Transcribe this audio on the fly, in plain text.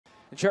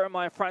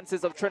Jeremiah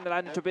Francis of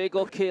Trinidad and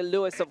Tobago, Cale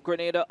Lewis of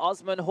Grenada,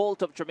 Osman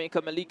Holt of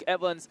Jamaica, Malik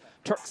Evans,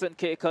 Turks and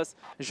Caicos,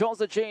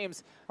 Jose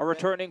James, a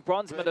returning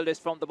bronze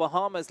medalist from the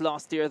Bahamas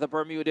last year, the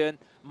Bermudian,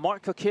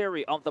 Marco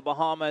Carey of the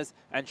Bahamas,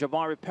 and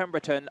Jamari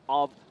Pemberton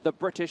of the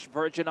British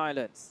Virgin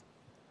Islands.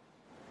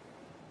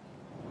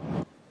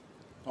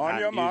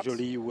 And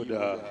usually you would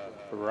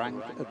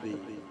rank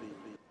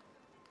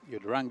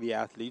the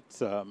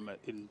athletes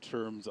in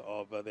terms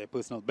of their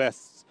personal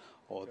bests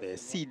or their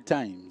seed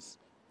times,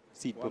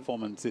 seed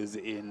performances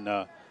in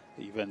the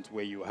event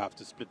where you have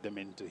to split them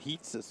into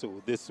heats.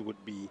 So this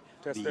would be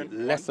the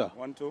lesser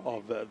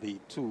of the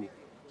two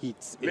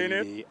heats in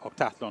the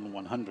Octathlon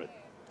 100.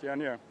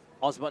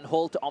 Osman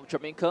Holt of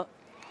Jamaica,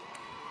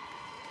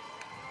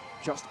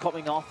 just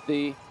coming off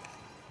the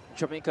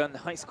Jamaican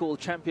High School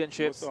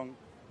Championships.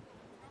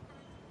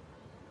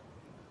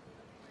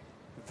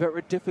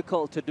 Very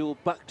difficult to do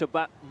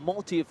back-to-back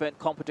multi-event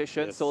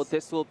competition, yes. So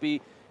this will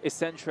be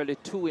essentially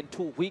 2 in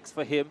 2 weeks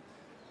for him.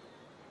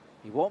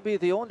 He won't be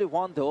the only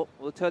one, though.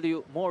 We'll tell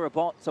you more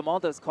about some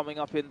others coming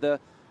up in the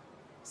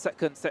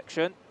second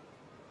section.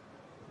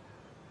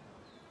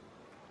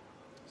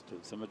 Still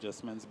some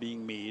adjustments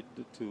being made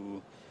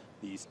to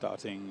the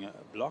starting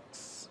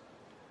blocks.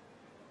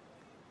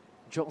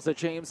 Jose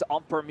James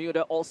of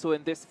Bermuda also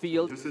in this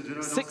field.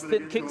 6th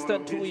in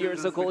Kingston 2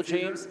 years ago,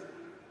 James.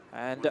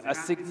 And a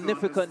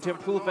significant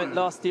improvement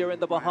last year in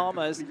the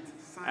Bahamas.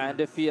 And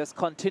if he has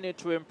continued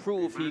to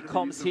improve, he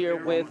comes here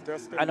with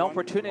an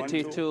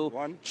opportunity to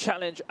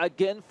challenge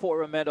again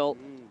for a medal.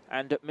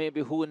 And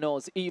maybe, who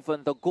knows,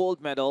 even the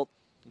gold medal.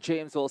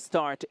 James will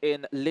start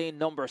in lane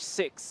number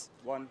 6.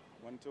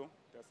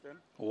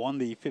 Won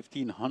the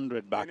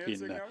 1500 back in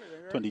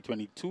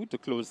 2022 to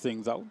close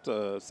things out.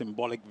 A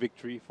symbolic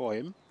victory for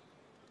him.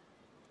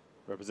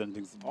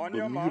 Representing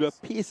Bermuda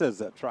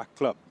Pacers Track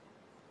Club.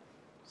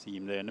 See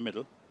him there in the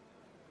middle.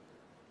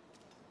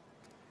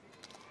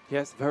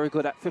 Yes, very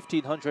good at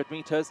 1500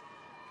 meters.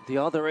 The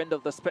other end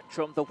of the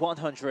spectrum, the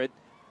 100.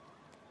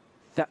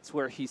 That's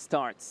where he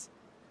starts.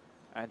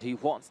 And he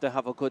wants to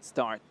have a good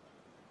start.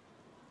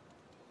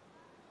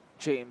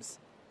 James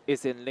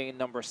is in lane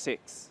number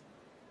 6.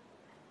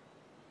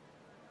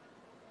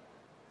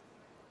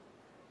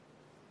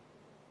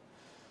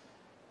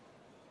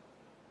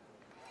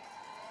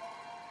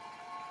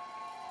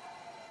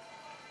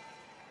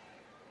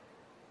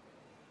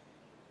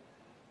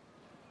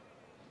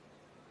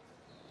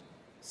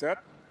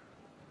 Set.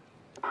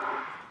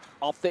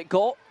 Off they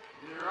go.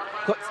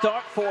 Good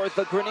start for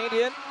the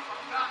Grenadian.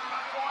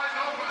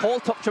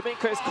 Holt of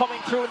Jamaica is coming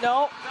through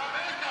now.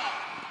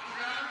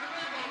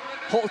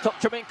 Holt of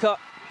Jamaica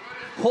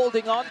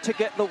holding on to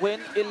get the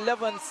win.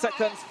 11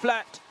 seconds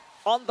flat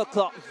on the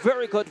clock.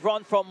 Very good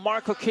run from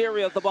Marco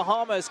Carey of the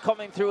Bahamas,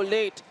 coming through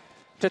late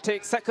to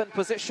take second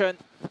position.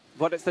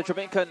 But it's the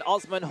Jamaican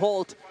Osman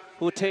Holt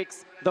who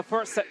takes the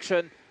first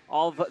section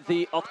of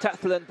the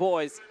Octathlon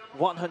boys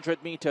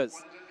 100 meters.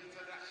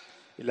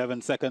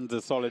 11 seconds,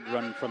 a solid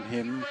run from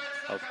him.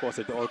 Of course,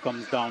 it all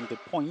comes down to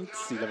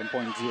points.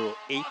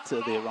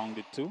 11.08 they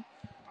rounded to.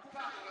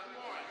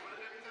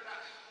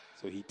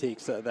 So he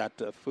takes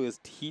that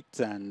first heat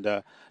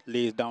and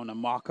lays down a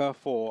marker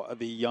for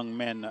the young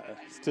men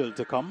still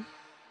to come.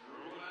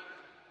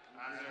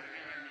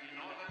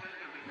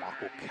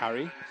 Marco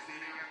Carey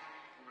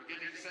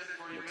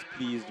looks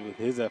pleased with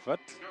his effort.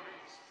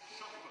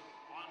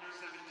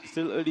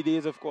 Still early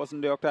days, of course,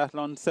 in the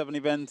Octathlon. 7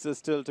 events are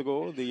still to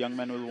go. The young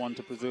men will want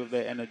to preserve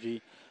their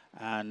energy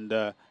and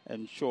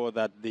ensure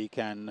that they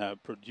can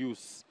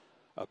produce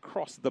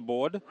across the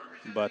board,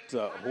 but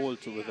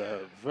Holt with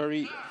a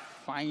very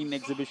fine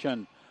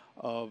exhibition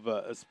of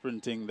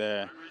sprinting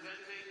there.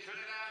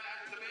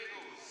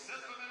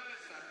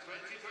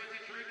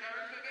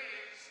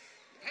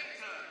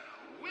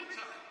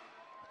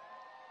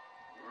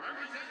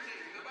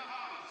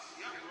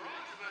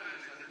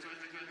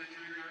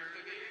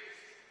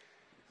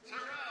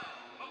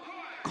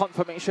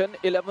 Confirmation,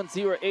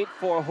 11.08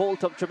 for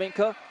Holt of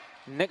Jamaica,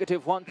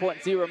 negative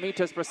 1.0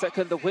 meters per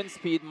second. The wind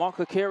speed,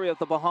 Marco Carey of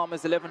the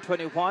Bahamas,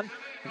 11.21.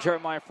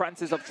 Jeremiah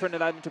Francis of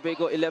Trinidad and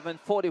Tobago,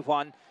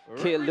 11.41.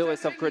 Cale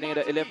Lewis of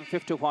Grenada,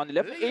 11.51.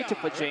 11.80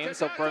 for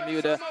James of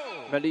Bermuda.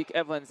 Malik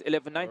Evans,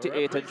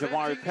 11.98. And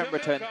Jamari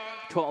Pemberton,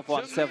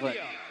 12.17.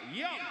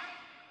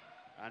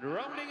 And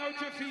rounding out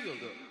your field.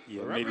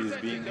 Yeah, maybe is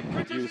being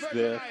produced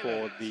there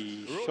for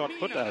the shot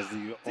put as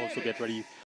you also get ready